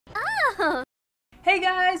Hey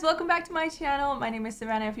guys, welcome back to my channel. My name is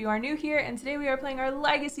Savannah if you are new here, and today we are playing our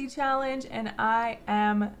Legacy Challenge, and I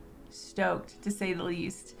am stoked to say the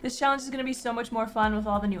least. This challenge is going to be so much more fun with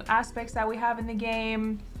all the new aspects that we have in the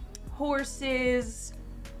game. Horses,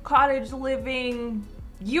 cottage living,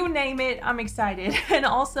 you name it, I'm excited. And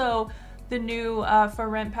also the new for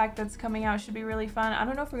rent pack that's coming out should be really fun. I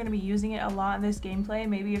don't know if we're going to be using it a lot in this gameplay.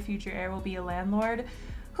 Maybe a future heir will be a landlord.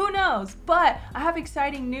 Who knows? But I have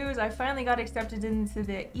exciting news. I finally got accepted into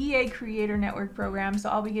the EA Creator Network program, so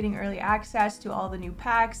I'll be getting early access to all the new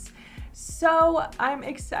packs. So I'm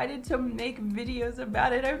excited to make videos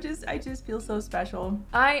about it. I just feel so special.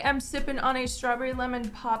 I am sipping on a strawberry lemon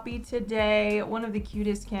poppy today. One of the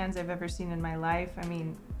cutest cans I've ever seen in my life. I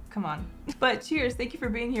mean, come on. But cheers, thank you for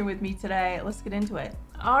being here with me today. Let's get into it.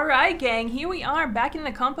 All right, gang, here we are back in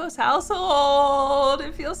the compost household.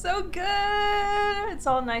 It feels so good. It's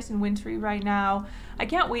all nice and wintry right now. I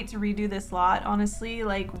can't wait to redo this lot, honestly.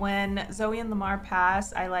 Like when Zoe and Lamar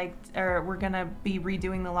pass, we're gonna be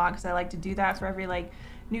redoing the lot because I like to do that for every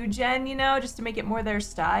new gen, you know, just to make it more their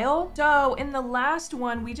style. So in the last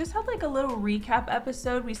one, we just had a little recap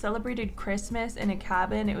episode. We celebrated Christmas in a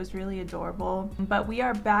cabin. It was really adorable. But we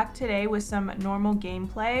are back today with some normal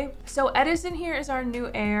gameplay. So Edison here is our new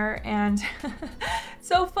heir, and it's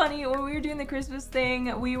so funny. When we were doing the Christmas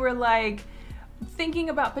thing, we were thinking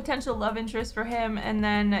about potential love interest for him, and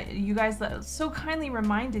then you guys so kindly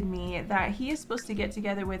reminded me that he is supposed to get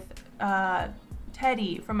together with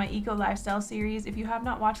Teddy from my Eco Lifestyle series. If you have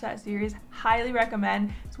not watched that series, highly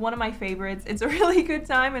recommend. It's one of my favorites. It's a really good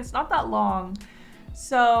time. It's not that long.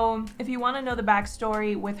 So if you want to know the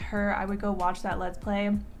backstory with her, I would go watch that Let's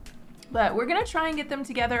Play. But we're gonna try and get them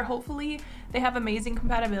together. Hopefully they have amazing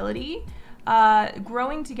compatibility.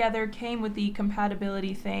 Growing together came with the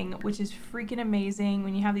compatibility thing, which is freaking amazing.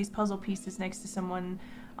 When you have these puzzle pieces next to someone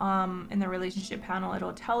in the relationship panel,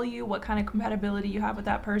 it'll tell you what kind of compatibility you have with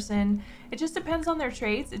that person. It just depends on their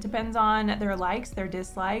traits. It depends on their likes, their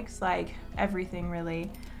dislikes, everything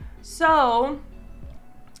really. So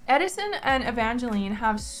Edison and Evangeline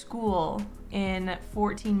have school in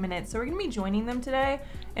 14 minutes, so we're gonna be joining them today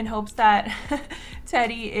in hopes that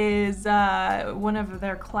Teddy is one of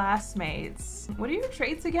their classmates. What are your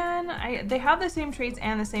traits again? They have the same traits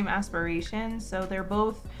and the same aspirations, so they're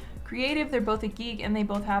both creative, they're both a geek, and they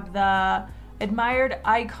both have the admired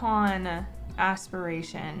icon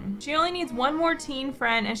aspiration. She only needs one more teen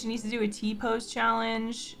friend, and she needs to do a T-pose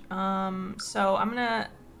challenge. So I'm gonna...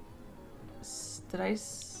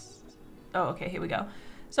 Oh, okay, here we go.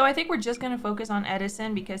 So I think we're just gonna focus on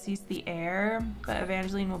Edison because he's the heir, but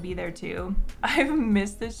Evangeline will be there too. I've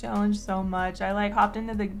missed this challenge so much. I hopped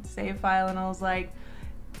into the save file and I was like,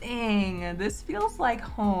 dang, this feels like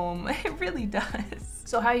home. It really does.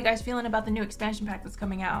 So how are you guys feeling about the new expansion pack that's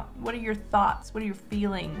coming out? What are your thoughts? What are your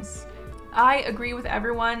feelings? I agree with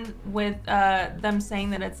everyone with them saying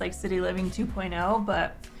that it's like City Living 2.0,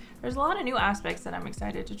 but there's a lot of new aspects that I'm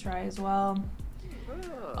excited to try as well.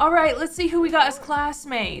 All right, let's see who we got as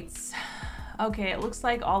classmates. Okay, it looks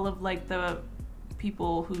like all of the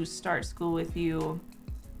people who start school with you,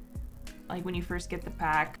 when you first get the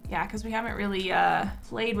pack. Yeah, because we haven't really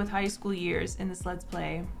played with high school years in this Let's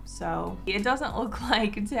Play. So it doesn't look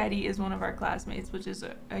like Teddy is one of our classmates, which is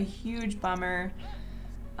a huge bummer.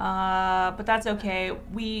 But that's okay.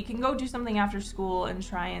 We can go do something after school and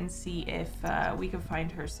try and see if we can find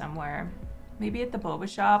her somewhere. Maybe at the boba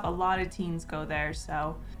shop. A lot of teens go there,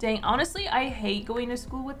 so. Dang, honestly, I hate going to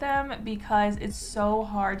school with them because it's so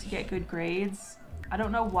hard to get good grades. I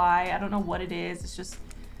don't know why. I don't know what it is. It's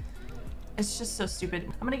just so stupid.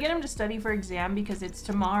 I'm gonna get him to study for exam because it's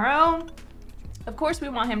tomorrow. Of course we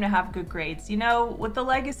want him to have good grades. You know, with the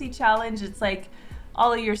Legacy Challenge, it's like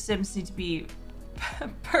all of your Sims need to be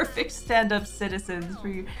perfect stand-up citizens for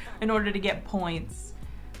you in order to get points.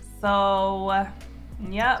 So,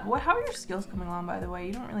 yeah. How are your skills coming along, by the way?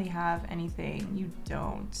 You don't really have anything. You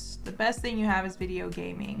don't. The best thing you have is video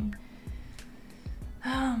gaming.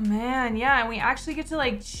 Oh man, yeah, and we actually get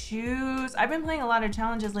to choose. I've been playing a lot of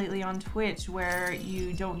challenges lately on Twitch where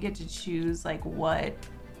you don't get to choose what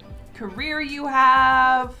career you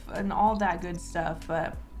have and all that good stuff,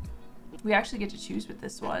 but we actually get to choose with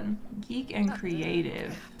this one. Geek and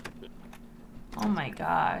creative. Oh my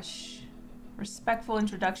gosh. Respectful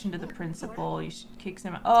introduction to the principal. He kicks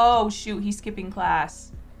him out. Oh shoot, he's skipping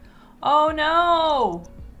class. Oh no!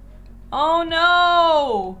 Oh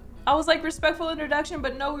no! I was like, respectful introduction,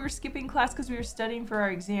 but no, we were skipping class because we were studying for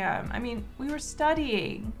our exam. I mean, we were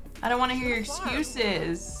studying. I don't want to hear your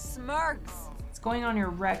excuses. Smarts. What's going on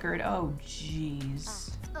your record? Oh,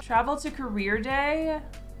 jeez. Travel to career day?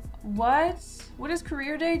 What? What does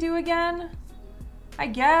career day do again? I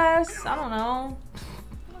guess. I don't know.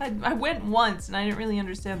 I went once and I didn't really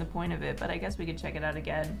understand the point of it, but I guess we could check it out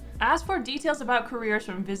again. Ask for details about careers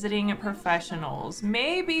from visiting professionals.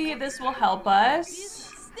 Maybe this will help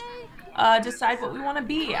us decide what we want to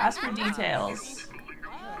be. Ask for details.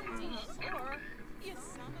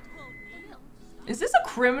 Is this a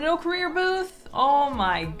criminal career booth? Oh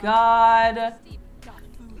my god.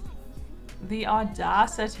 The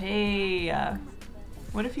audacity.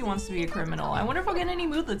 What if he wants to be a criminal? I wonder if I'll get any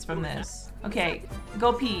moodlets from this. Okay,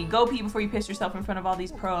 go pee. Go pee before you piss yourself in front of all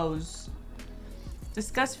these pros.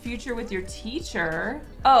 Discuss future with your teacher.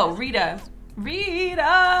 Oh, Rita.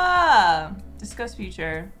 Rita! Discuss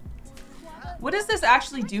future. What does this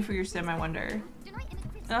actually do for your sim, I wonder?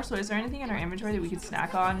 And also, is there anything in our inventory that we could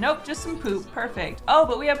snack on? Nope, just some poop. Perfect. Oh,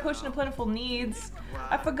 but we have Potion of Plentiful Needs.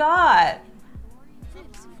 I forgot.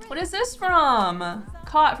 What is this from?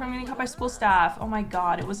 From getting caught by school staff. Oh my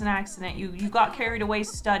god, it was an accident. You got carried away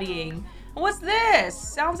studying. What's this?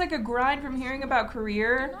 Sounds like a grind from hearing about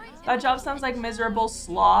career. That job sounds like miserable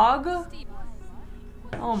slog.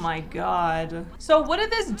 Oh my god. So what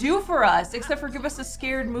did this do for us, except for give us a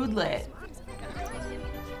scared moodlet?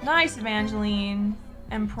 Nice, Evangeline.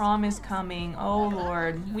 And prom is coming. Oh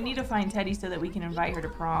lord. We need to find Teddy so that we can invite her to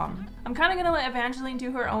prom. I'm kind of gonna let Evangeline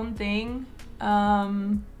do her own thing.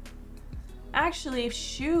 Actually,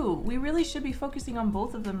 shoot. We really should be focusing on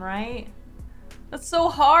both of them, right? That's so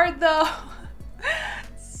hard though.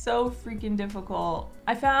 So freaking difficult.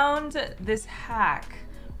 I found this hack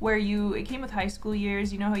where it came with high school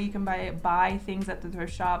years. You know how you can buy things at the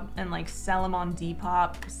thrift shop and like sell them on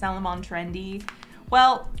Depop, sell them on Trendy?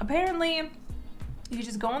 Well, apparently you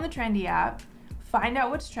just go on the Trendy app, find out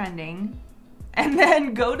what's trending, and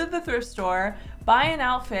then go to the thrift store, buy an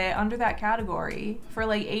outfit under that category for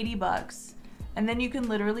like 80 bucks, and then you can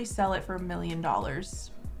literally sell it for $1 million.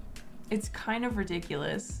 It's kind of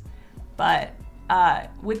ridiculous, but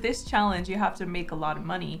with this challenge, you have to make a lot of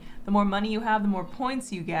money. The more money you have, the more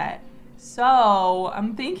points you get. So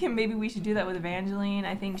I'm thinking maybe we should do that with Evangeline.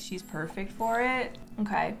 I think she's perfect for it.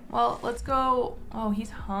 Okay, well, let's go. Oh, he's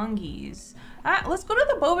hungies. Let's go to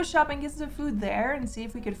the boba shop and get some food there and see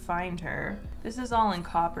if we could find her. This is all in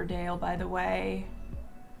Copperdale, by the way.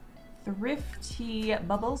 Thrifty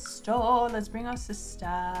bubble store. Let's bring our sister.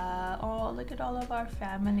 Oh, look at all of our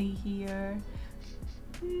family here.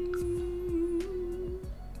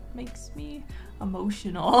 Makes me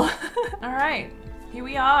emotional. All right, here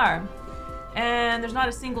we are. And there's not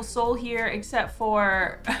a single soul here except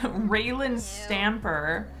for Raylan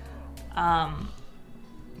Stamper.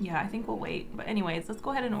 Yeah, I think we'll wait. But anyways, let's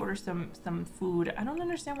go ahead and order some food. I don't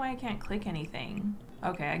understand why I can't click anything.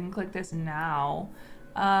 Okay, I can click this now.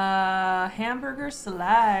 Hamburger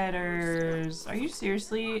sliders. Are you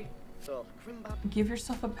seriously? Give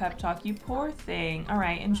yourself a pep talk, you poor thing. All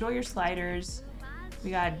right, enjoy your sliders. We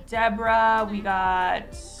got Deborah, we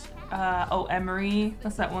got, oh, Emery.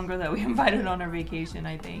 That's that one girl that we invited on our vacation,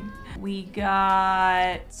 I think. We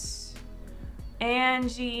got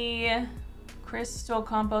Angie, Crystal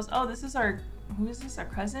Compost. Oh, this is who is this, our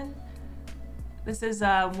cousin? This is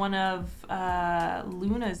one of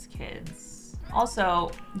Luna's kids.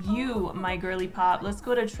 Also, you, my girly pop, let's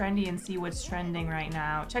go to Trendy and see what's trending right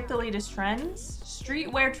now. Check the latest trends.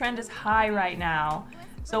 Streetwear trend is high right now.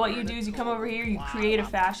 So what you do is you come over here, you create a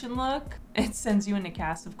fashion look. It sends you into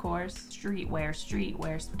cast, of course. Streetwear,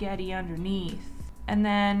 spaghetti underneath. And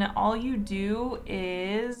then all you do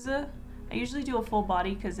is, I usually do a full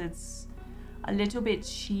body because it's a little bit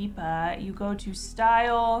cheaper. You go to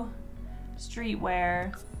style,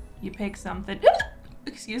 streetwear, you pick something.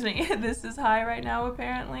 Excuse me, this is high right now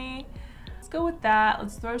apparently. Let's go with that.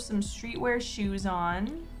 Let's throw some streetwear shoes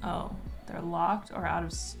on. Oh, they're locked or out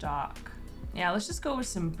of stock. Yeah, let's just go with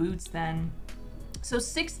some boots then. So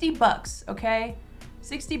 60 bucks, okay?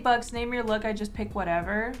 60 bucks, name your look, I just pick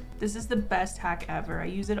whatever. This is the best hack ever. I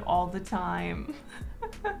use it all the time.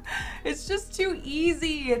 It's just too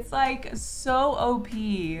easy. It's like so OP.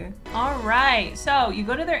 All right, so you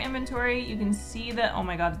go to their inventory, you can see that, oh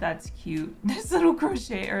my God, that's cute. This little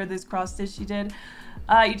crochet or this cross stitch she did.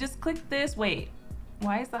 You just click this, wait,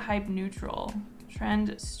 why is the hype neutral? Trend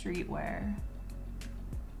streetwear.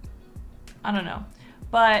 I don't know.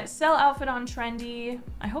 But sell outfit on Trendy.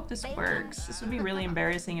 I hope this works. This would be really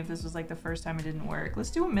embarrassing if this was like the first time it didn't work. Let's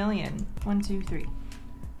do $1 million. 1, 2, 3.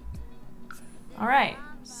 All right,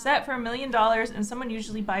 set for $1 million, and someone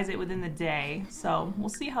usually buys it within the day. So we'll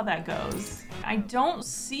see how that goes. I don't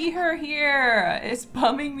see her here. It's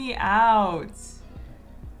bumming me out.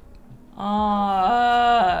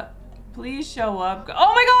 Please show up.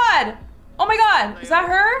 Oh my God! Oh my God! Is that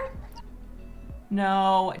her?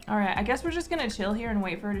 No. All right, I guess we're just gonna chill here and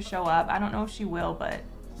wait for her to show up. I don't know if she will, but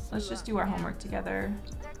let's just do our homework together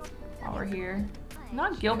while we're here.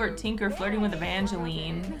 Not Gilbert Tinker flirting with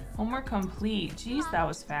Evangeline. Homework complete. Jeez, that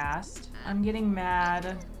was fast. I'm getting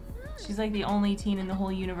mad. She's like the only teen in the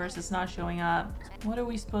whole universe that's not showing up. What are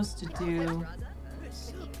we supposed to do?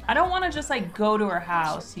 I don't want to just like go to her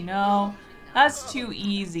house, you know? That's too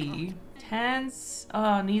easy. Tense.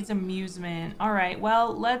 Oh, needs amusement. All right,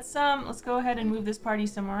 well, let's go ahead and move this party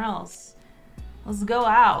somewhere else. Let's go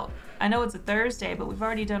out. I know it's a Thursday, but we've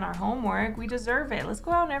already done our homework. We deserve it. Let's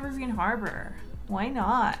go out in Evergreen Harbor. Why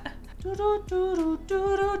not? This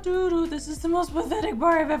is the most pathetic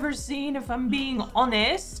bar I've ever seen, if I'm being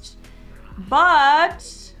honest.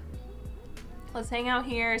 But let's hang out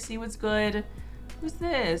here, see what's good. Who's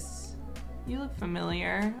this? You look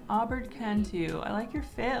familiar. Aubert Cantu. I like your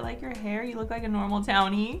fit, I like your hair. You look like a normal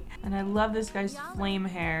townie. And I love this guy's flame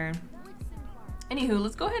hair. Anywho,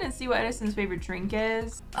 let's go ahead and see what Edison's favorite drink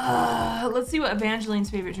is. Let's see what Evangeline's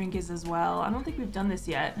favorite drink is as well. I don't think we've done this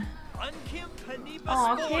yet.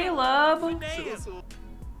 Aw, Caleb.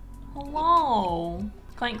 Hello.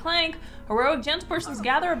 Clank, clank. Heroic gentlepersons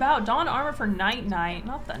gather about. Don armor for night night.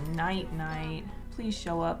 Not the night night. Please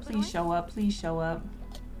show up. Please show up. Please show up.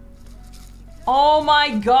 Oh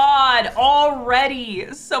my god.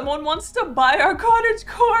 Already. Someone wants to buy our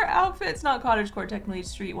cottagecore outfits. Not cottagecore, technically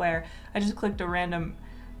streetwear. I just clicked a random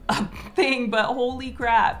thing, but holy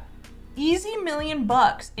crap. Easy $1 million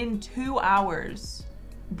in 2 hours.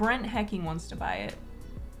 Brent Hecking wants to buy it.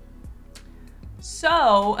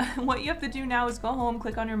 So what you have to do now is go home,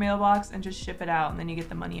 click on your mailbox, and just ship it out, and then you get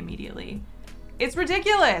the money immediately. It's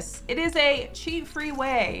ridiculous. It is a cheat-free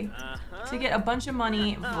way to get a bunch of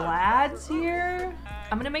money. Vlad's here.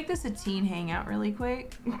 I'm gonna make this a teen hangout really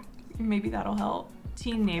quick. Maybe that'll help.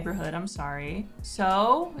 Teen neighborhood, I'm sorry.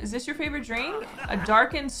 So, is this your favorite drink? A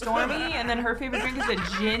dark and stormy, and then her favorite drink is a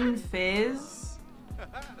gin fizz.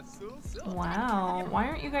 Wow, why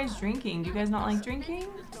aren't you guys drinking? Do you guys not like drinking?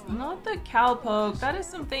 Not the cowpoke. That is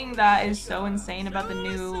something that is so insane about the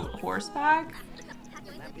new horse pack.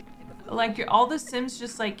 Like, all the Sims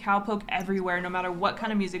just like cowpoke everywhere, no matter what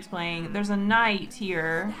kind of music's playing. There's a knight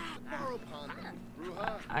here.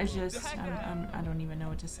 I don't even know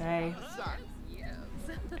what to say.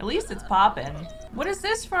 At least it's poppin'. What is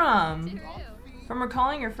this from? From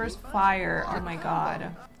recalling your first fire. Oh my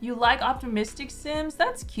god. You like optimistic Sims?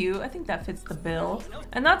 That's cute. I think that fits the bill.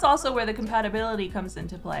 And that's also where the compatibility comes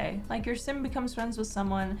into play. Like, your Sim becomes friends with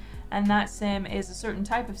someone, and that Sim is a certain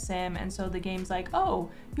type of Sim, and so the game's like, oh,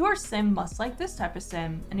 your Sim must like this type of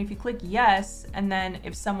Sim. And if you click yes, and then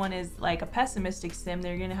if someone is like a pessimistic Sim,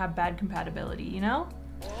 they're gonna have bad compatibility, you know?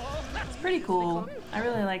 It's pretty cool. I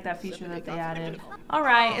really like that feature that they added.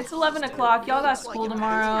 Alright, it's 11 o'clock. Y'all got school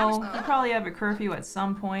tomorrow. You probably have a curfew at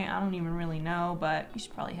some point. I don't even really know, but you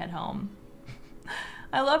should probably head home.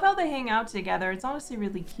 I love how they hang out together. It's honestly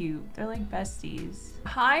really cute. They're like besties.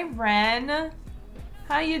 Hi, Ren.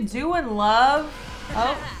 How you doing, love?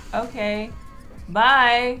 Oh, okay.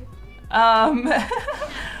 Bye.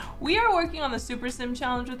 We are working on the Super Sim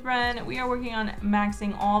Challenge with Ren. We are working on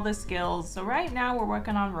maxing all the skills. So right now we're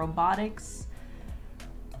working on robotics.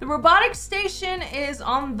 The robotics station is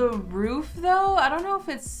on the roof though. I don't know if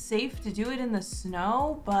it's safe to do it in the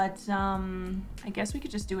snow, but I guess we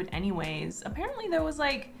could just do it anyways. Apparently there was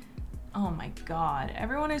like, oh my god,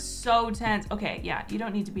 everyone is so tense. Okay, yeah, you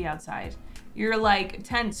don't need to be outside. You're like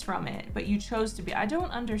tense from it, but you chose to be. I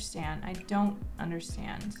don't understand. I don't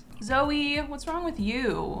understand. Zoe, what's wrong with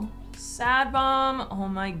you? Sad bomb. Oh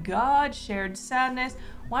my god, shared sadness.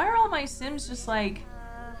 Why are all my Sims just like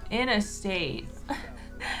in a state?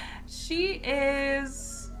 She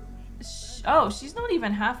is... Oh, she's not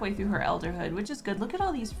even halfway through her elderhood, which is good. Look at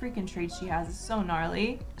all these freaking traits she has. It's so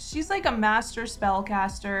gnarly. She's like a master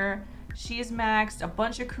spellcaster. She's maxed a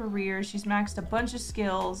bunch of careers. She's maxed a bunch of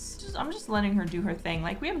skills. I'm just letting her do her thing.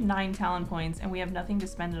 Like, we have 9 talent points and we have nothing to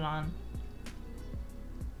spend it on.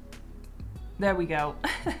 There we go.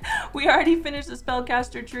 We already finished the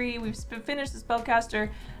spellcaster tree. We've finished the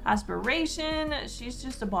spellcaster aspiration. She's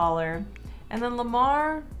just a baller. And then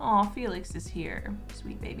Lamar, oh, Felix is here.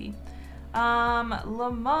 Sweet baby. Lamar,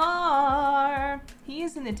 he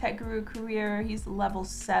is in the tech guru career. He's level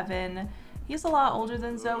 7. He's a lot older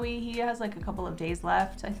than Zoe. He has like a couple of days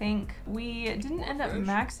left, I think. We didn't end up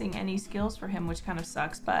maxing any skills for him, which kind of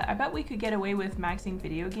sucks, but I bet we could get away with maxing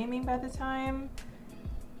video gaming by the time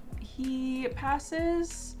he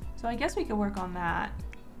passes. So I guess we could work on that.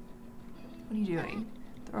 What are you doing?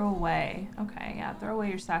 Throw away. Okay, yeah, throw away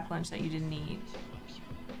your sack lunch that you didn't eat.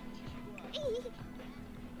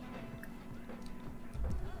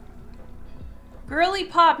 Girly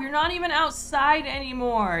Pop, you're not even outside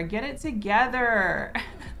anymore. Get it together.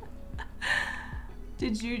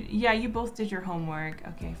 Did you? Yeah, you both did your homework.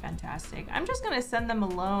 Okay, fantastic. I'm just gonna send them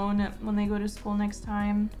alone when they go to school next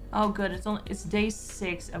time. Oh, good. It's day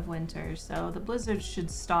 6 of winter, so the blizzard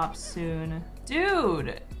should stop soon.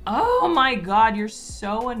 Dude! Oh my god, you're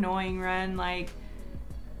so annoying, Ren. Like,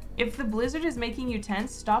 if the blizzard is making you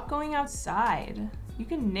tense, stop going outside. You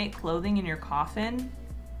can knit clothing in your coffin.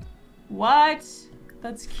 What?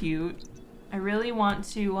 That's cute. I really want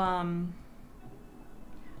to, oh,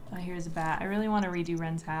 here's a bat. I really want to redo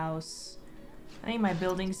Ren's house. I think my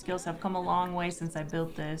building skills have come a long way since I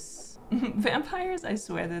built this. Vampires, I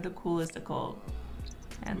swear, they're the coolest occult.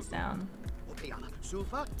 Hands down.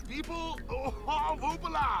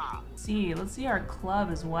 Let's see our club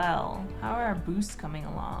as well. How are our boosts coming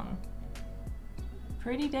along?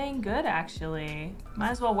 Pretty dang good, actually. Might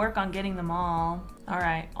as well work on getting them all. All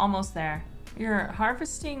right, almost there. You're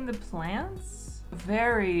harvesting the plants?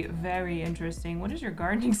 Very, very interesting. What is your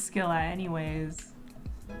gardening skill at anyways?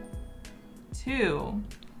 2.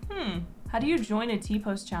 How do you join a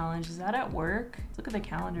T-post challenge? Is that at work? Let's look at the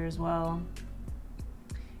calendar as well.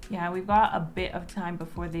 Yeah, we've got a bit of time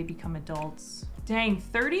before they become adults. Dang,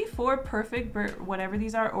 34 perfect, whatever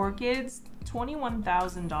these are, orchids,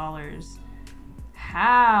 $21,000.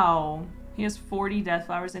 How? He has 40 death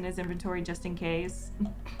flowers in his inventory just in case.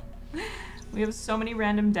 We have so many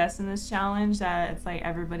random deaths in this challenge that it's like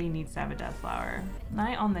everybody needs to have a death flower.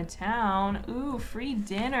 Night on the town. Ooh, free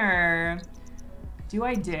dinner. Do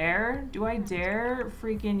I dare? Do I dare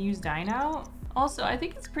freaking use Dine Out? Also, I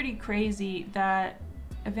think it's pretty crazy that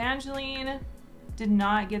Evangeline did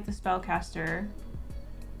not get the spellcaster,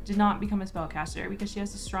 did not become a spellcaster because she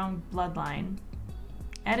has a strong bloodline.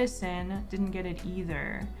 Edison didn't get it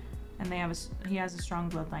either, and he has a strong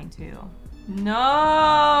bloodline too. No!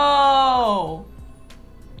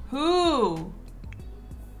 Who?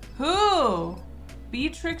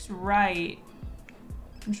 Beatrix Wright.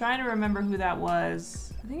 I'm trying to remember who that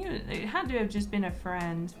was. I think it had to have just been a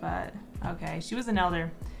friend, but okay. She was an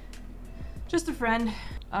elder. Just a friend.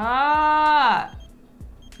 Ah!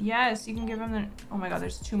 Yes, you can give him the... Oh my god,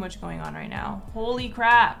 there's too much going on right now. Holy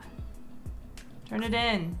crap. Turn it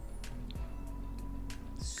in.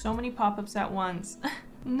 So many pop-ups at once.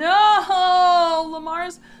 No!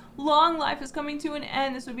 Lamar's long life is coming to an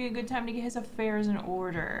end. This would be a good time to get his affairs in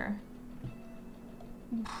order.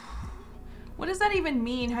 What does that even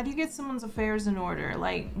mean? How do you get someone's affairs in order?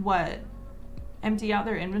 Like, what? Empty out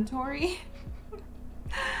their inventory?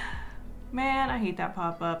 Man, I hate that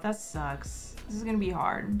pop-up. That sucks. This is gonna be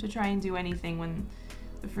hard to try and do anything when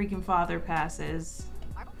the freaking father passes.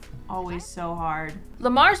 Always so hard.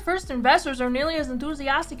 Lamar's first investors are nearly as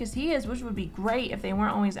enthusiastic as he is, which would be great if they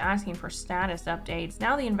weren't always asking for status updates.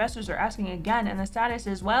 Now the investors are asking again, and the status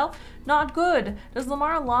is, well, not good. Does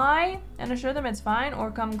Lamar lie and assure them it's fine,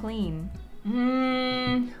 or come clean?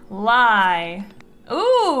 Lie.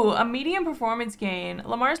 Ooh, a medium performance gain.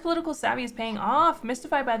 Lamar's political savvy is paying off.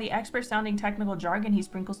 Mystified by the expert-sounding technical jargon he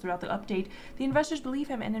sprinkles throughout the update, the investors believe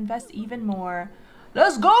him and invest even more.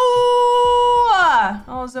 Let's go!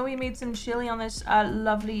 Oh, Zoe made some chili on this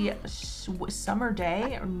lovely summer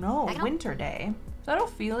day. Or no, winter day. Is that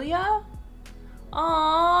Ophelia?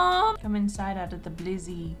 Aww. Come inside out of the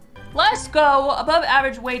blizzy. Let's go! Above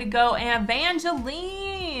average, way to go. And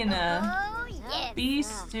Evangeline! Oh, yes. B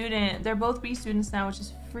student. They're both B students now, which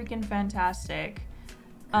is freaking fantastic.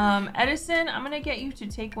 Edison, I'm gonna get you to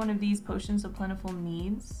take one of these potions of plentiful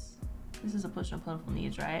needs. This is a potion of plentiful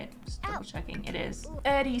needs, right? Just double checking. It is.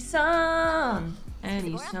 Edison!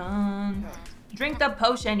 Edison. Drink the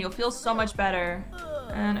potion. You'll feel so much better.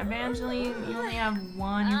 And Evangeline, you only have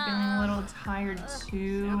 1. You're feeling a little tired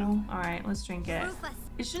too. Alright, let's drink it.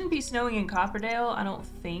 It shouldn't be snowing in Copperdale, I don't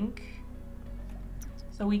think.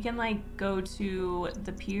 So we can like go to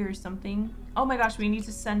the pier or something. Oh my gosh, we need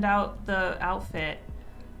to send out the outfit.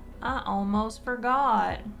 I almost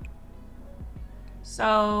forgot.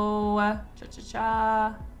 So, what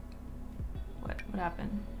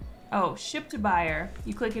happened? Oh, ship to buyer.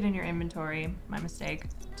 You click it in your inventory. My mistake.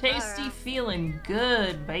 Tasty feeling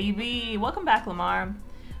good, baby. Welcome back, Lamar.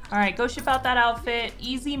 All right, go ship out that outfit.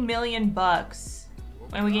 Easy $1 million.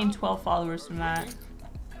 And we gained 12 followers from that.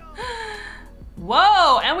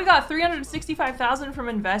 Whoa, and we got 365,000 from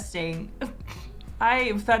investing.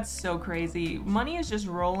 That's so crazy. Money is just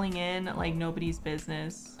rolling in like nobody's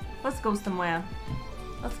business. Let's go somewhere.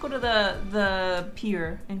 Let's go to the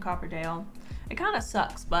pier in Copperdale. It kind of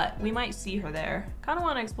sucks, but we might see her there. Kind of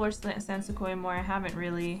want to explore San Sequoia more. I haven't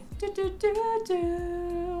really. I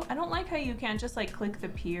don't like how you can't just like click the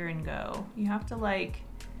pier and go. You have to like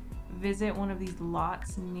visit one of these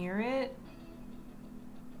lots near it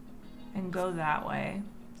and go that way.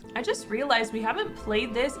 I just realized we haven't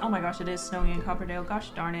played this. Oh my gosh, it is snowing in Copperdale. Gosh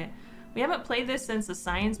darn it. We haven't played this since the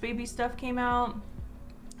Science Baby stuff came out.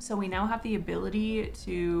 So we now have the ability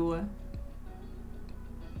to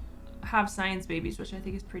have science babies, which I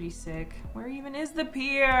think is pretty sick. Where even is the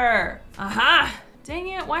pier? Aha! Dang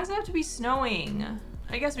it, why does it have to be snowing?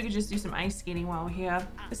 I guess we could just do some ice skating while we're here.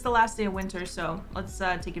 It's the last day of winter, so let's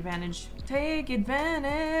take advantage. Take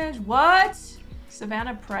advantage! What?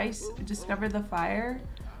 Savannah Price discovered the fire?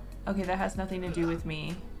 Okay, that has nothing to do with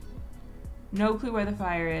me. No clue where the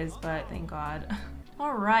fire is, but thank God.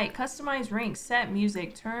 All right, customize rink, set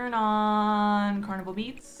music, turn on carnival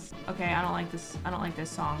beats. Okay, I don't like this. I don't like this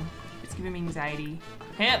song. It's giving me anxiety.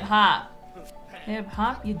 Hip hop. Hip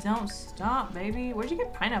hop, you don't stop, baby. Where'd you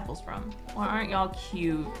get pineapples from? Why aren't y'all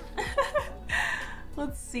cute?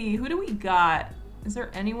 Let's see, who do we got? Is there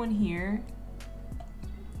anyone here?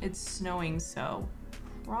 It's snowing, so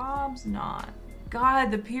probs not. God,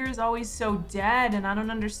 the pier is always so dead and I don't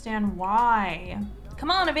understand why. Come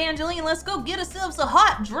on, Evangeline, let's go get ourselves a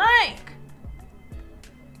hot drink.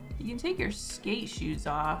 You can take your skate shoes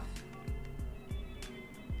off.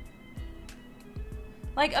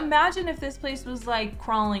 Like, imagine if this place was like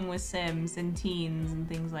crawling with Sims and teens and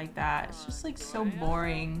things like that. It's just like so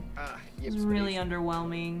boring. It's really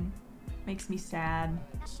underwhelming. Makes me sad.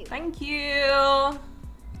 Thank you.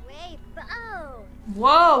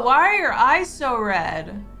 Whoa, why are your eyes so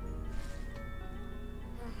red?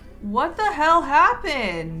 What the hell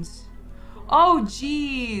happened? Oh,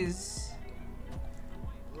 jeez.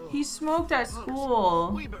 He smoked at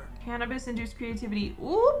school. Cannabis-induced creativity.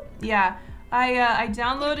 Ooh, yeah. I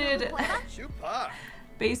downloaded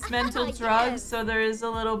base mental drugs, so there is a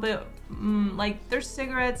little bit, like, there's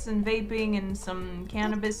cigarettes and vaping and some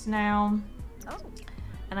cannabis now.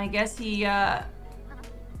 And I guess he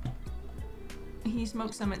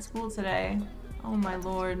smoked some at school today. Oh my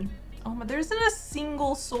lord. Oh my, there isn't a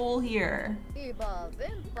single soul here.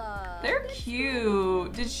 They're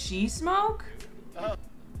cute. Did she smoke?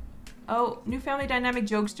 Oh, new family dynamic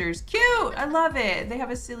jokesters. Cute! I love it. They have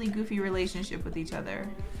a silly, goofy relationship with each other.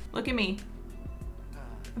 Look at me.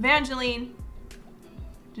 Evangeline.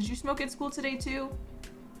 Did you smoke at school today too?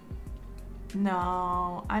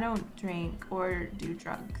 No, I don't drink or do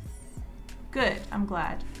drugs. Good, I'm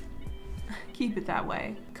glad. Keep it that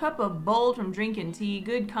way. Cup of bold from drinking tea,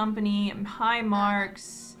 good company, high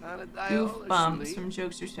marks, goof bumps from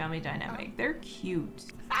Jokester's Family Dynamic. They're cute.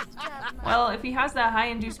 Well, if he has that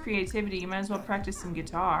high-induced creativity, you might as well practice some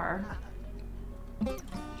guitar.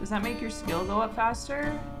 Does that make your skill go up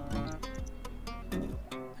faster?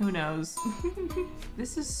 Who knows?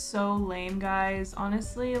 This is so lame, guys.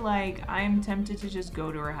 Honestly, like, I'm tempted to just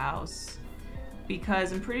go to her house.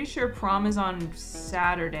 Because I'm pretty sure prom is on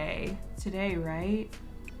Saturday. Today, right?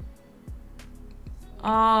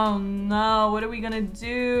 Oh no, what are we gonna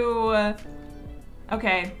do?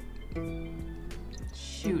 Okay.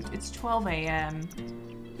 Shoot, it's 12 a.m.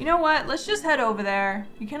 You know what? Let's just head over there.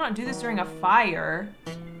 You cannot do this during a fire.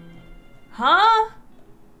 Huh?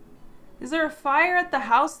 Is there a fire at the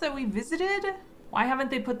house that we visited? Why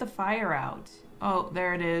haven't they put the fire out? Oh,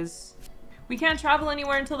 there it is. We can't travel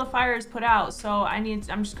anywhere until the fire is put out, so I'm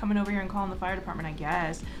just coming over here and calling the fire department, I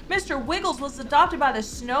guess. Mr. Wiggles was adopted by the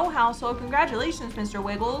Snow household. Congratulations, Mr.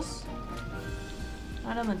 Wiggles.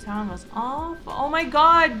 Night on the town was off. Oh my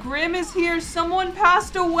god, Grim is here. Someone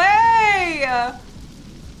passed away.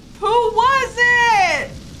 Who was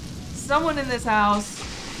it? Someone in this house.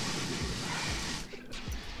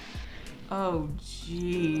 Oh,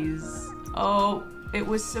 jeez. Oh, it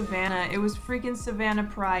was Savannah. It was freaking Savannah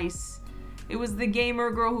Price. It was the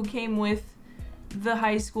gamer girl who came with the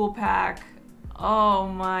high school pack. Oh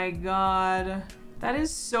my god. That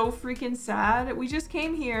is so freaking sad. We just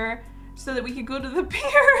came here so that we could go to the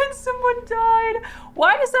pier and someone died.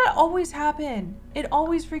 Why does that always happen? It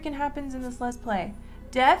always freaking happens in this Let's Play.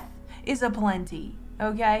 Death is aplenty,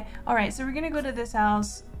 okay? All right, so we're gonna go to this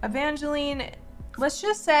house. Evangeline, let's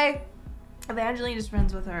just say Evangeline is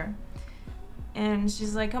friends with her. And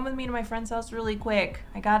she's like, come with me to my friend's house really quick.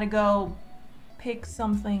 I gotta go pick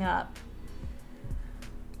something up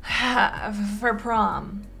for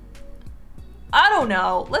prom. I don't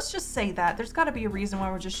know. Let's just say that. There's got to be a reason why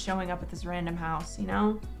we're just showing up at this random house, you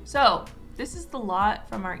know? So, this is the lot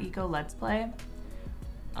from our Eco Let's Play.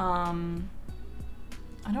 I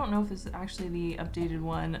don't know if this is actually the updated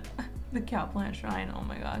one. The cow plant shrine. Oh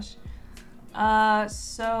my gosh.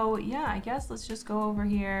 So, yeah, I guess let's just go over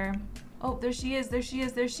here. Oh, there she is. There she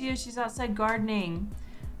is. There she is. She's outside gardening.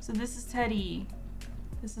 So this is Teddy.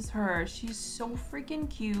 This is her. She's so freaking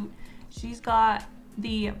cute. She's got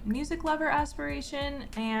the music lover aspiration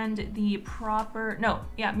and the proper, no,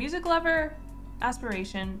 yeah, music lover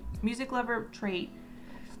aspiration, music lover trait,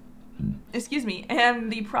 excuse me,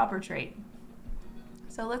 and the proper trait.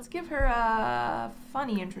 So let's give her a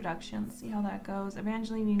funny introduction. Let's see how that goes.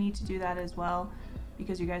 Evangeline, you need to do that as well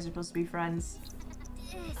because you guys are supposed to be friends.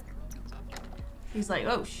 He's like,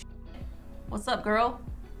 oh, what's up, girl?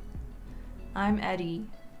 I'm Eddie.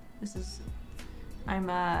 I'm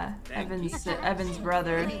Evan's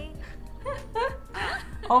brother.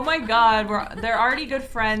 Oh my god, they're already good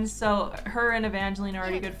friends. So her and Evangeline are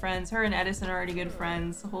already good friends. Her and Edison are already good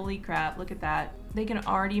friends. Holy crap, look at that. They can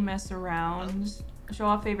already mess around. Show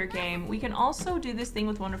off favorite game. We can also do this thing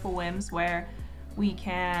with Wonderful Whims where we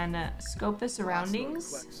can scope the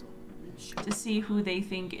surroundings to see who they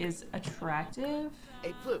think is attractive.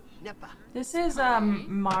 This is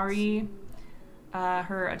Mari,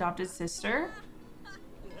 her adopted sister.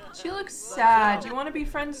 She looks sad. Do you want to be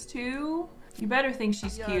friends too? You better think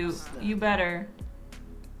she's cute. You better.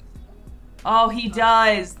 Oh, he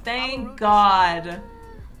does. Thank God.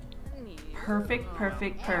 Perfect,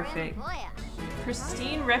 perfect, perfect.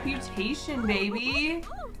 Pristine reputation, baby.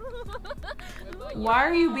 Why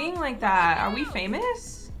are you being like that? Are we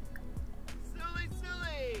famous?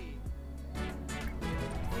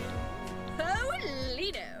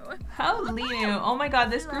 Paulino. Oh my god,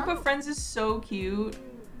 this group of friends is so cute.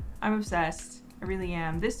 I'm obsessed. I really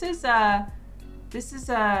am. This is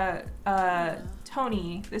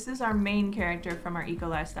Tony. This is our main character from our Eco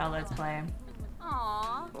Lifestyle Let's Play.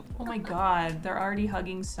 Aww. Oh my god, they're already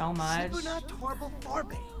hugging so much.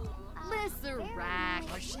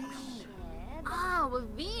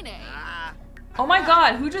 Oh my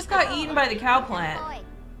god, who just got eaten by the cow plant?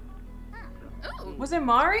 Was it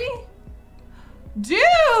Mari?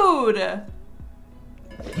 Dude!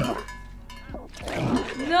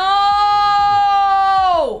 No!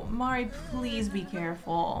 Mari, please be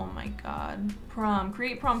careful. Oh my god. Prom.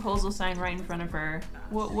 Create promposal sign right in front of her.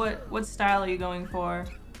 What style are you going for?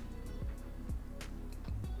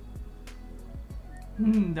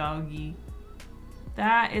 Doggy.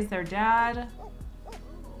 That is their dad.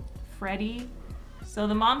 Freddie. So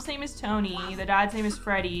the mom's name is Tony, the dad's name is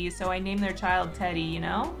Freddie, so I named their child Teddy, you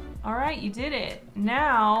know? Alright, you did it.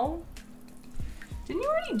 Now, didn't you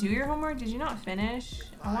already do your homework? Did you not finish?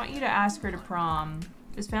 I want you to ask her to prom.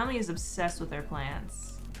 This family is obsessed with their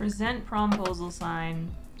plants. Present promposal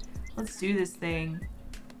sign. Let's do this thing.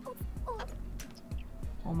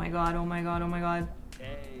 Oh my god, oh my god, oh my god.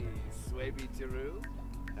 Hey, Swaby Taru?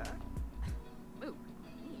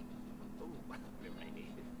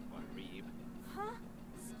 Huh?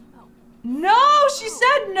 No, she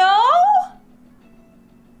said no?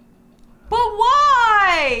 But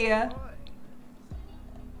why?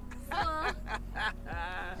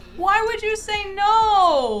 Why would you say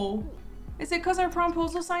no? Is it because our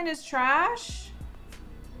promposal sign is trash?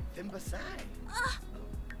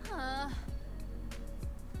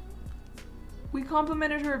 We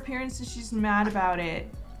complimented her appearance and she's mad about it.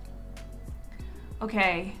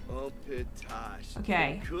 Okay.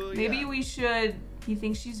 Okay. Maybe we should... He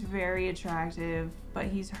thinks she's very attractive, but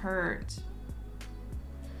he's hurt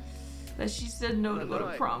that she said no to go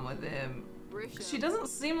to prom with him. She doesn't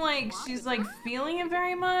seem like she's like feeling it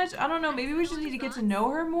very much. I don't know, maybe we should need to get to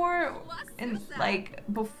know her more and like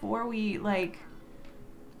before we like,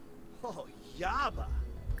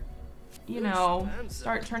 you know,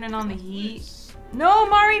 start turning on the heat. No,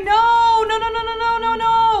 Mari, no! No, no, no, no, no, no,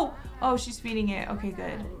 no! Oh, she's feeding it. Okay,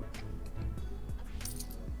 good.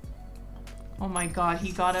 Oh my god,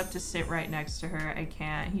 he got up to sit right next to her. I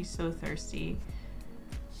can't. He's so thirsty.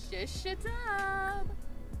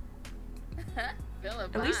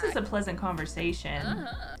 At least it's a pleasant conversation.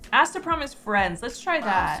 Ask to prom as friends. Let's try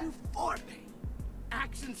that.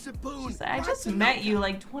 She's like, I just met you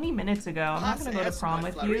like 20 minutes ago. I'm not gonna go to prom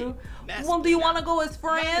with you. Well, do you want to go as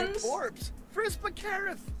friends?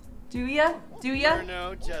 Do ya? Do ya?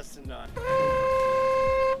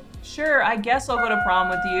 Sure, I guess I'll go to prom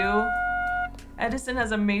with you. Edison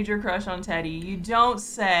has a major crush on Teddy. You don't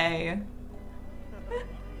say.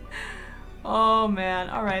 Oh man.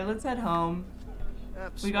 Alright, let's head home.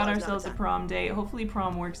 We got ourselves a prom date. Hopefully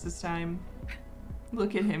prom works this time.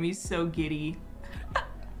 Look at him, he's so giddy.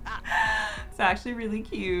 It's actually really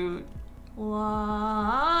cute. La,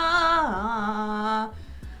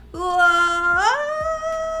 la.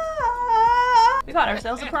 We got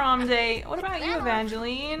ourselves a prom date. What about you,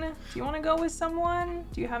 Evangeline? Do you want to go with someone?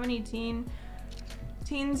 Do you have any teens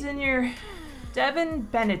in your... Devin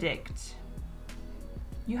Benedict.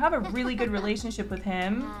 You have a really good relationship with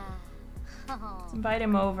him. Let's invite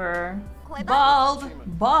him over. Bald!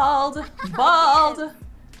 Bald! Bald!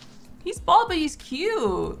 He's bald, but he's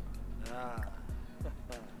cute.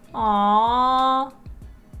 Aww.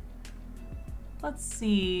 Let's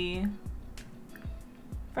see.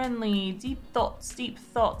 Friendly, deep thoughts, deep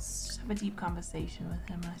thoughts. Just have a deep conversation with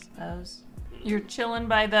him, I suppose. You're chilling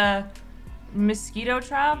by the mosquito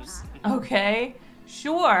traps? Okay,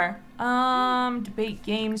 sure. Debate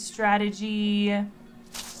game strategy.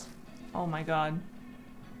 Oh my god.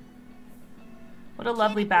 What a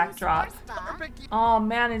lovely backdrop. Oh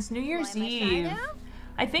man, it's New Year's Eve.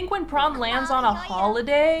 I think when prom lands on a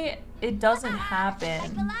holiday, it doesn't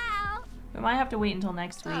happen. We might have to wait until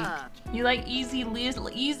next week. You like easy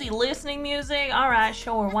listening music? Alright,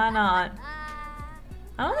 sure, why not?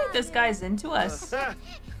 I don't think this guy's into us.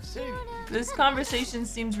 This conversation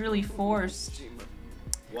seems really forced.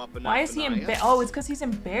 Why is he embarrassed? Oh, it's because he's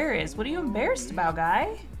embarrassed. What are you embarrassed about,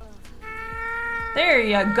 guy? There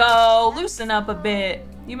you go. Loosen up a bit.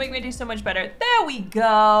 You make me do so much better. There we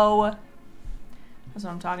go. That's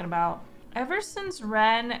what I'm talking about. Ever since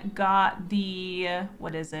Ren got the...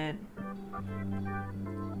 What is it?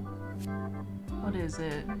 What is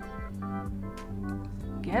it?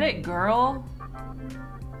 Get it, girl.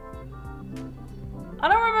 I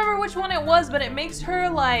don't remember which one it was, but it makes her,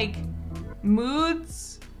 like,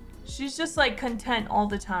 moods. She's just, like, content all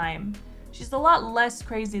the time. She's a lot less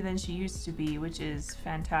crazy than she used to be, which is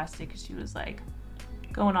fantastic, because she was, like,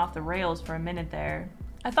 going off the rails for a minute there.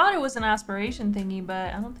 I thought it was an aspiration thingy,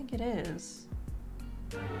 but I don't think it is.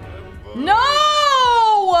 No!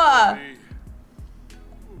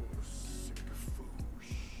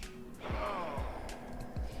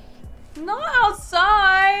 Not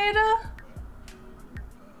outside!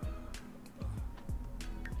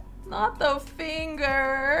 Not the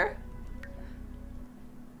finger!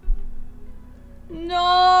 No!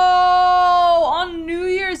 On New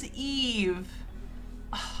Year's Eve!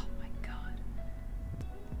 Oh my god.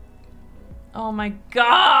 Oh my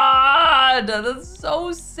god! That's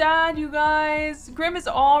so sad, you guys. Grim is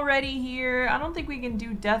already here. I don't think we can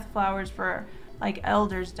do death flowers for, like,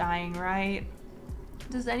 elders dying, right?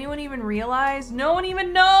 Does anyone even realize? No one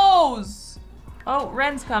even knows! Oh,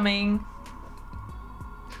 Ren's coming.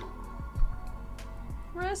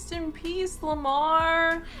 Rest in peace,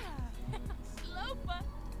 Lamar.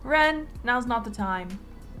 Ren, now's not the time.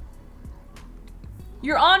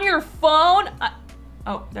 You're on your phone?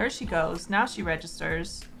 Oh, there she goes. Now she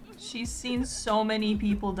registers. She's seen so many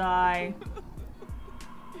people die.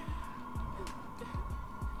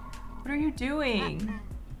 What are you doing?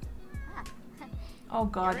 Oh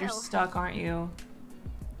god, you're stuck, aren't you?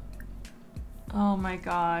 Oh my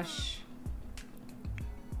gosh.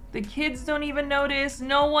 The kids don't even notice.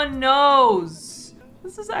 No one knows.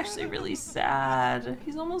 This is actually really sad.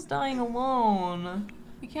 He's almost dying alone.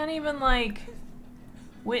 We can't even, like,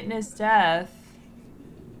 witness death.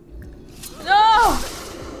 No!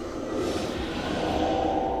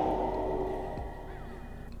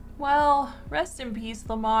 Well, rest in peace,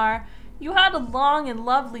 Lamar. You had a long and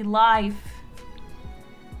lovely life.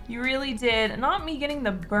 You really did. Not me getting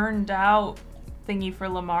the burned out thingy for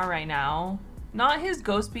Lamar right now. Not his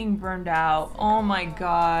ghost being burned out. Oh my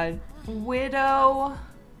god. Widow.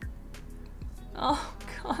 Oh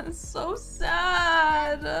god, it's so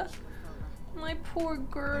sad. My poor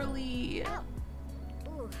girly.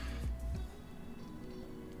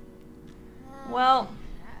 Well,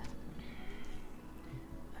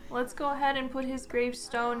 let's go ahead and put his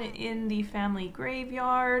gravestone in the family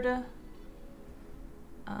graveyard.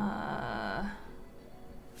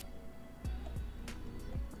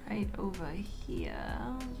 Right over here.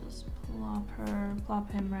 I'll just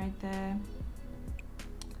plop him right there.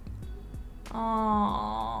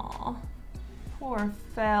 Aww, poor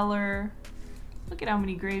feller. Look at how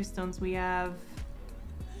many gravestones we have.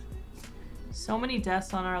 So many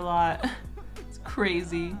deaths on our lot. It's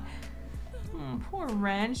crazy. Poor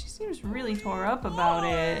Ren. She seems really tore up about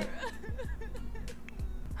it.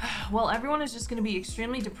 Well, everyone is just going to be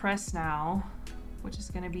extremely depressed now, which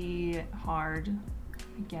is going to be hard.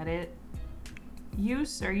 I get it. You,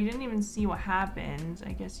 sir, you didn't even see what happened.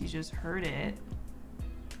 I guess you just heard it.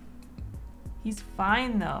 He's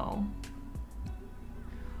fine, though.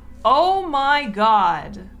 Oh my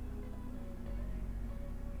god.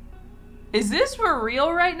 Is this for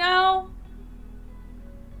real right now?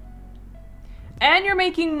 And you're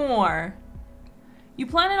making more. You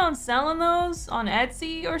planning on selling those on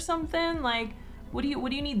Etsy or something? Like, what do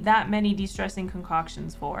you need that many de-stressing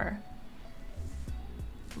concoctions for?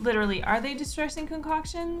 Literally, are they distressing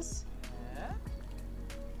concoctions?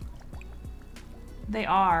 They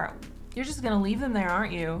are. You're just gonna leave them there,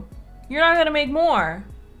 aren't you? You're not gonna make more.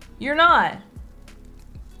 You're not.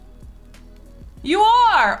 You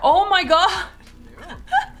are! Oh my god!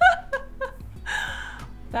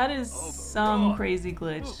 That is some crazy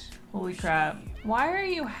glitch. Holy crap. Why are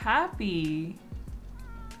you happy?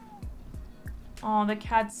 Oh, the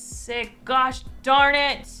cat's sick. Gosh darn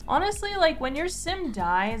it! Honestly, like when your sim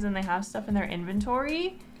dies and they have stuff in their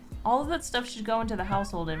inventory, all of that stuff should go into the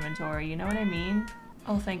household inventory, you know what I mean?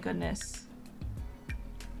 Oh, thank goodness.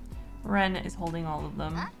 Ren is holding all of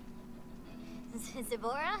them.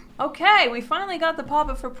 Okay, we finally got the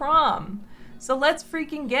pop-up for prom. So let's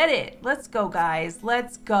freaking get it. Let's go, guys.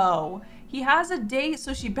 Let's go. He has a date,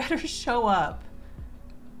 so she better show up.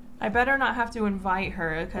 I better not have to invite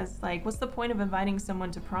her, because, like, what's the point of inviting someone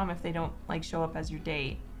to prom if they don't, like, show up as your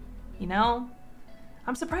date? You know?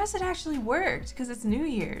 I'm surprised it actually worked, because it's New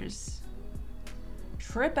Year's.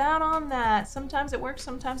 Trip out on that. Sometimes it works,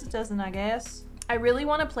 sometimes it doesn't, I guess. I really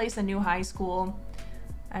want to place a new high school.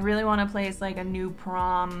 I really want to place, like, a new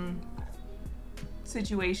prom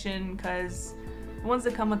situation, because the ones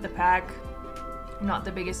that come with the pack, I'm not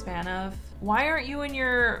the biggest fan of. Why aren't you in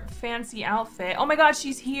your fancy outfit? Oh my god,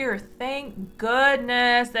 she's here. Thank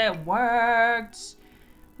goodness that worked.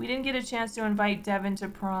 We didn't get a chance to invite Devin to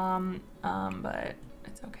prom, but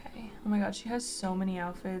it's okay. Oh my god, she has so many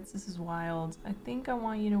outfits. This is wild. I think I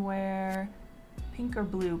want you to wear pink or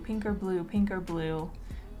blue, pink or blue, pink or blue.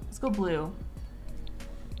 Let's go blue.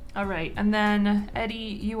 All right, and then Eddie,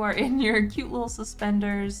 you are in your cute little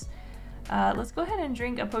suspenders. Let's go ahead and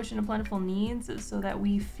drink a potion of plentiful needs so that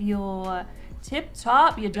we feel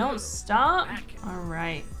tip-top. You don't stop. All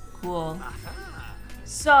right, cool.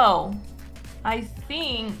 So, I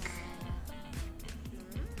think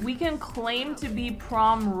we can claim to be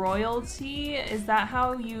prom royalty. Is that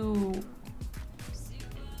how you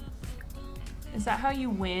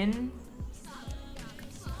win?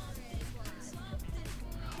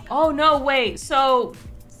 Oh no, wait. So,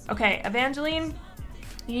 okay, Evangeline,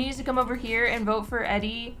 you need to come over here and vote for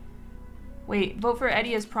Eddie. Wait, vote for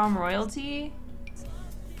Eddie as prom royalty.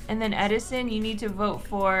 And then Edison, you need to vote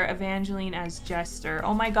for Evangeline as jester.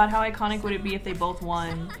 Oh my god, how iconic would it be if they both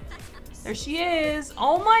won? There she is.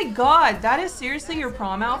 Oh my god, that is seriously your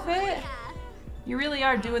prom outfit? You really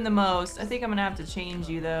are doing the most. I think I'm gonna have to change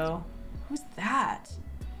you though. Who's that?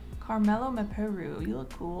 Carmelo Maperu, you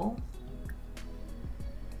look cool.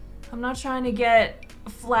 I'm not trying to get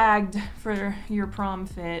flagged for your prom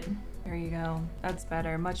fit. There you go. That's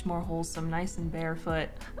better. Much more wholesome. Nice and barefoot.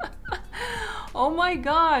 Oh my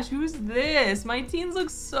gosh, who's this? My teens look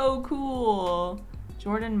so cool.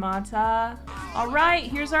 Jordan Mata. All right,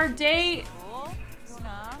 here's our date.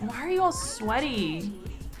 Why are you all sweaty?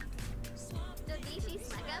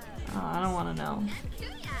 Oh, I don't want to know.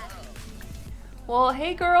 Well,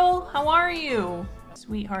 hey girl, how are you?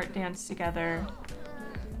 Sweetheart dance together.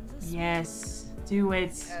 Yes, do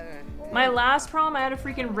it. My last prom, I had a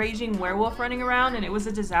freaking raging werewolf running around and it was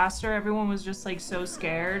a disaster. Everyone was just like so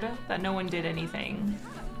scared that no one did anything.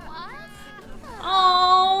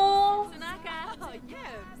 Oh,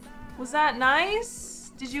 was that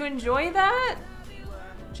nice? Did you enjoy that?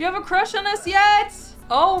 Do you have a crush on us yet?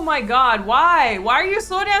 Oh my god, why? Why are you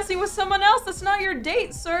slow dancing with someone else? That's not your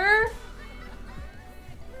date, sir.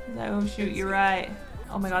 Oh shoot, you're right.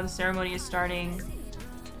 Oh my god, the ceremony is starting.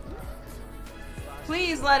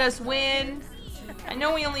 Please let us win. I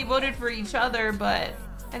know we only voted for each other, but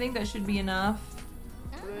I think that should be enough.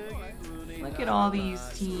 Look at all these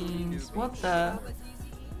teens. What the?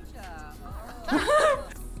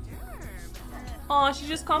 Aw, she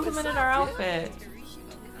just complimented our outfit.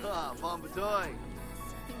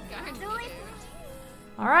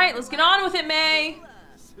 Alright, let's get on with it, May.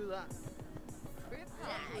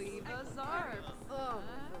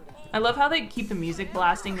 I love how they keep the music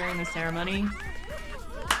blasting during the ceremony.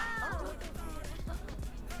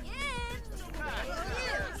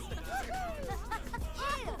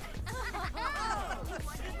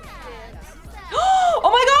 Oh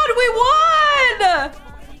my god, we won!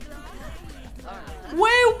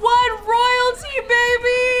 We won royalty,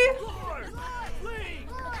 baby!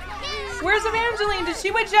 Where's Evangeline? Did she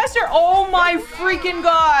win Jester? Oh my freaking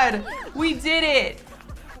god! We did it!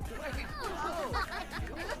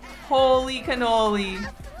 Holy cannoli.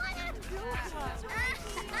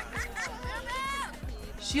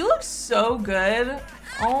 She looks so good.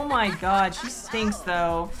 Oh my god, she stinks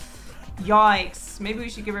though. Yikes. Maybe we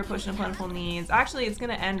should give her a potion of plentiful needs. Actually, it's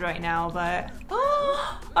gonna end right now, but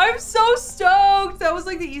I'm so stoked. That was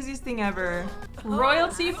like the easiest thing ever.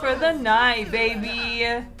 Royalty for the night,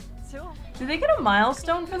 baby. Did they get a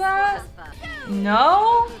milestone for that?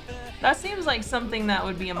 No? That seems like something that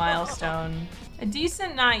would be a milestone. A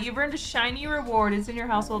decent night. You've earned a shiny reward. It's in your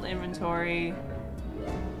household inventory.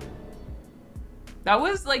 That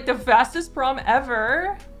was like the fastest prom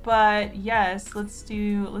ever. But yes, let's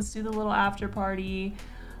do the little after party.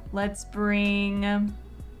 Let's bring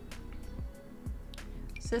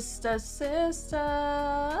sister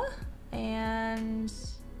and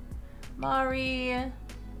Mari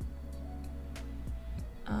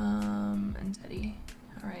and Teddy.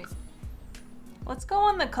 All right. Let's go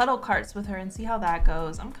on the cuddle carts with her and see how that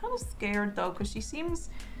goes. I'm kind of scared though, because she seems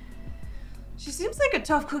like a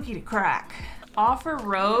tough cookie to crack. Offer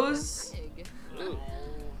Rose.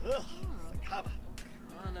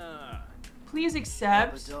 Please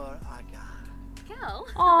accept.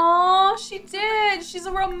 Aw, she did. She's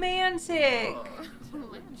a romantic.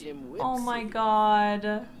 Oh my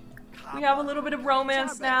god. We have a little bit of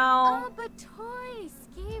romance now.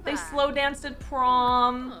 They slow danced at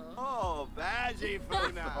prom.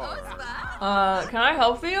 Can I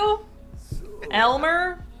help you?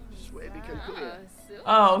 Elmer?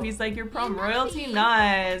 Oh, he's like your prom royalty?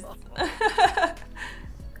 Nice.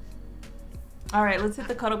 Alright, let's hit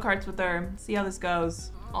the cuddle carts with her. See how this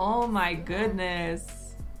goes. Oh my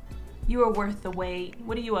goodness. You are worth the wait.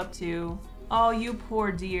 What are you up to? Oh, you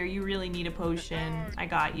poor dear. You really need a potion. I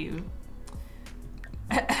got you.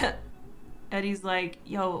 Eddie's like,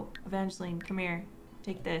 yo, Evangeline, come here.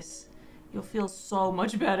 Take this. You'll feel so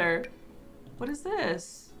much better. What is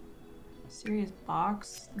this? Serious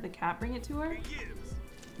box? Did the cat bring it to her?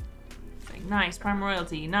 It's like, nice, prime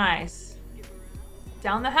royalty, nice.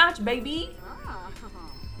 Down the hatch, baby.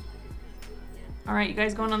 All right, you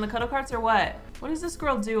guys going on the cuddle carts or what? What is this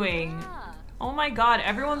girl doing? Oh my god,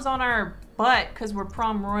 everyone's on our butt because we're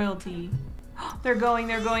prom royalty. They're going.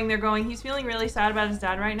 He's feeling really sad about his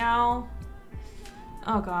dad right now.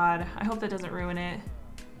 Oh god, I hope that doesn't ruin it.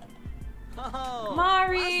 Oh,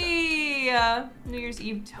 Mari! New Year's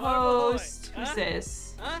Eve toast. Who's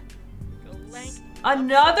this?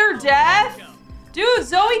 Another death? Dude,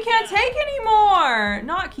 Zoe can't take anymore!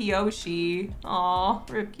 Not Kiyoshi. Aw,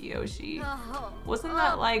 rip Kiyoshi. Wasn't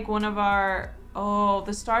that like one of our... Oh,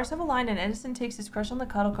 the stars have aligned and Edison takes his crush on the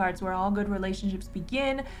cuddle carts where all good relationships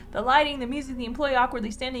begin. The lighting, the music, the employee awkwardly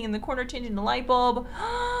standing in the corner changing the light bulb.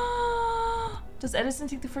 Does Edison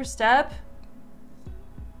take the first step?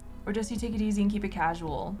 Or does he take it easy and keep it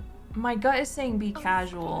casual? My gut is saying be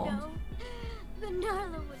casual.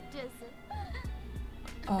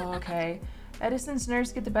 Oh, okay. Edison's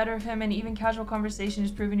nerves get the better of him and even casual conversation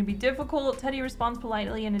is proving to be difficult. Teddy responds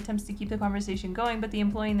politely and attempts to keep the conversation going, but the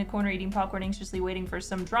employee in the corner eating popcorn anxiously waiting for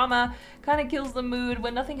some drama kind of kills the mood.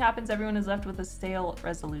 When nothing happens, everyone is left with a stale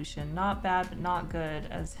resolution. Not bad, but not good.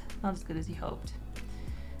 Not as good as he hoped.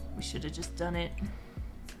 We should have just done it.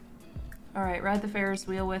 All right, ride the Ferris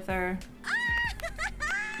wheel with her.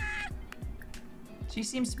 She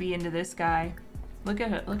seems to be into this guy. Look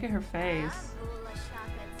at her face.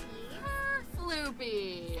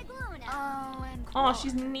 Oh,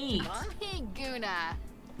 she's neat.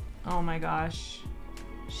 Oh my gosh.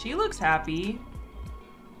 She looks happy.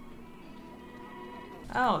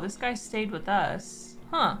 Oh, this guy stayed with us.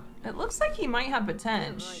 Huh. It looks like he might have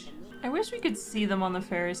potential. I wish we could see them on the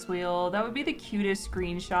Ferris wheel. That would be the cutest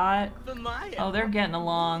screenshot. Oh, they're getting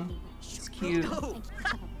along. It's cute.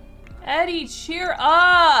 Eddie, cheer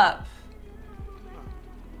up!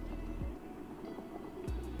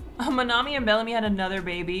 Manami and Bellamy had another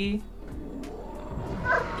baby.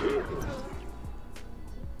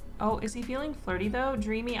 Oh, is he feeling flirty though?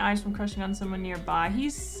 Dreamy eyes from crushing on someone nearby.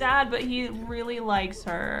 He's sad, but he really likes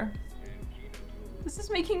her. This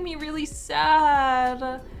is making me really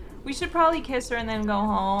sad. We should probably kiss her and then go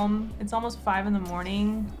home. It's almost 5 in the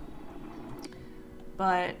morning.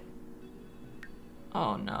 But,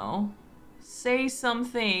 oh no. Say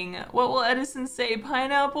something. What will Edison say?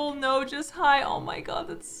 Pineapple? No, just hi. Oh my god,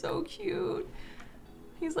 that's so cute.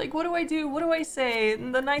 He's like, what do I do? What do I say?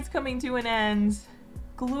 The night's coming to an end.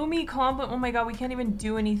 Gloomy compliment. Oh my god, we can't even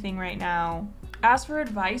do anything right now. Ask for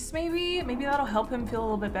advice, maybe? Maybe that'll help him feel a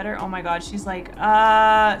little bit better. Oh my god, she's like,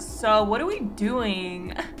 so what are we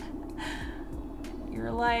doing?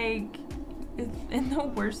 You're like in the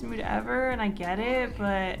worst mood ever, and I get it,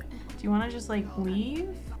 but do you want to just like leave?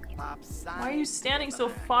 Why are you standing so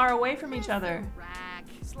far away from each other?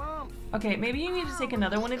 Okay, maybe you need to take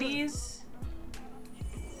another one of these.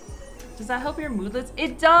 Does that help your moodlets?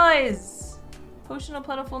 It does! Potion of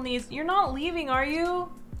plentiful needs. You're not leaving, are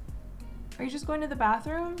you? Are you just going to the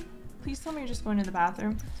bathroom? Please tell me you're just going to the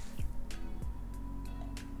bathroom.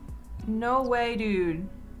 No way, dude.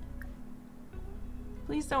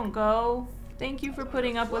 Please don't go. Thank you for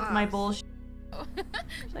putting up with my bullshit.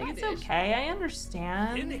 Like, it's okay, I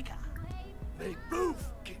understand.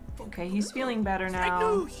 Okay, he's feeling better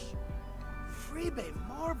now.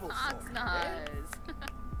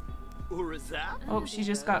 Oh, she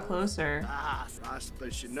just got closer.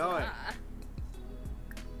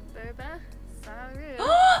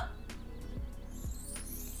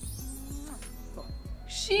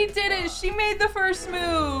 She did it! She made the first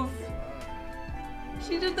move!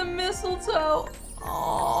 She did the mistletoe!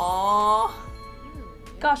 Aww.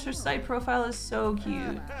 Gosh, her side profile is so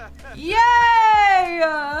cute. Yay!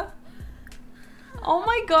 Oh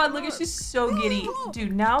my god, look at, she's so giddy.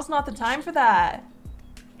 Dude, now's not the time for that.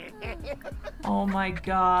 Oh my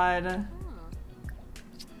god.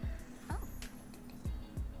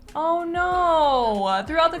 Oh no!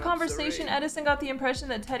 Throughout the conversation, Edison got the impression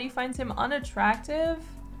that Teddy finds him unattractive.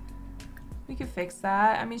 We could fix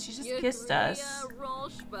that. I mean, she just kissed us.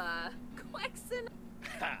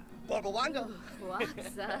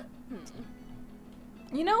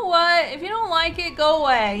 You know what? If you don't like it, go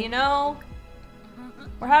away, you know?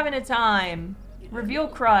 We're having a time. Reveal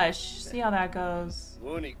crush. See how that goes.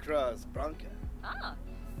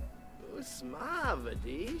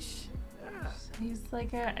 He's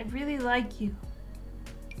like, I really like you.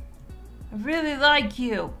 I really like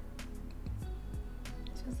you.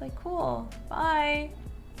 She was like, cool, bye.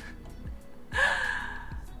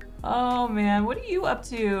 Oh man, what are you up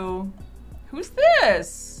to? Who's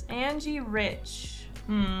this? Angie Rich.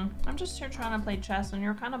 I'm just here trying to play chess and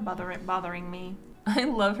you're kind of bothering me. I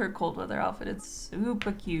love her cold weather outfit. It's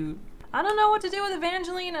super cute. I don't know what to do with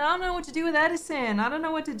Evangeline and I don't know what to do with Edison. I don't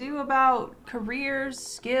know what to do about careers,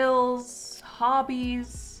 skills,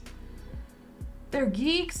 hobbies. They're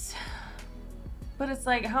geeks. But it's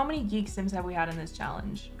like, how many geek sims have we had in this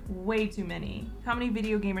challenge? Way too many. How many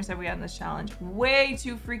video gamers have we had in this challenge? Way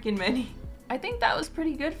too freaking many. I think that was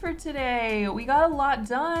pretty good for today. We got a lot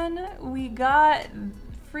done. We got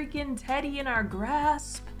freaking Teddy in our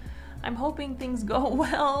grasp. I'm hoping things go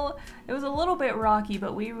well. It was a little bit rocky,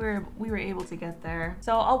 but we were able to get there.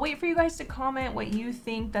 So I'll wait for you guys to comment what you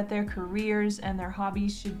think that their careers and their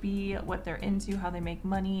hobbies should be, what they're into, how they make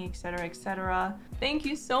money, etc., etc. Thank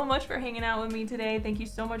you so much for hanging out with me today. Thank you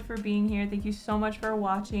so much for being here. Thank you so much for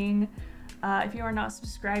watching. If you are not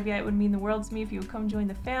subscribed yet, it would mean the world to me if you would come join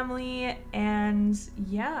the family. And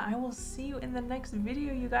yeah, I will see you in the next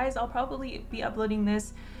video, you guys. I'll probably be uploading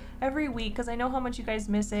this every week because I know how much you guys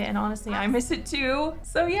miss it, and honestly I miss it too.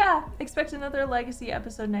 So yeah, expect another Legacy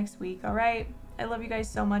episode next week. All right, I love you guys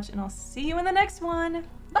so much and I'll see you in the next one.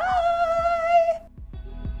 Bye.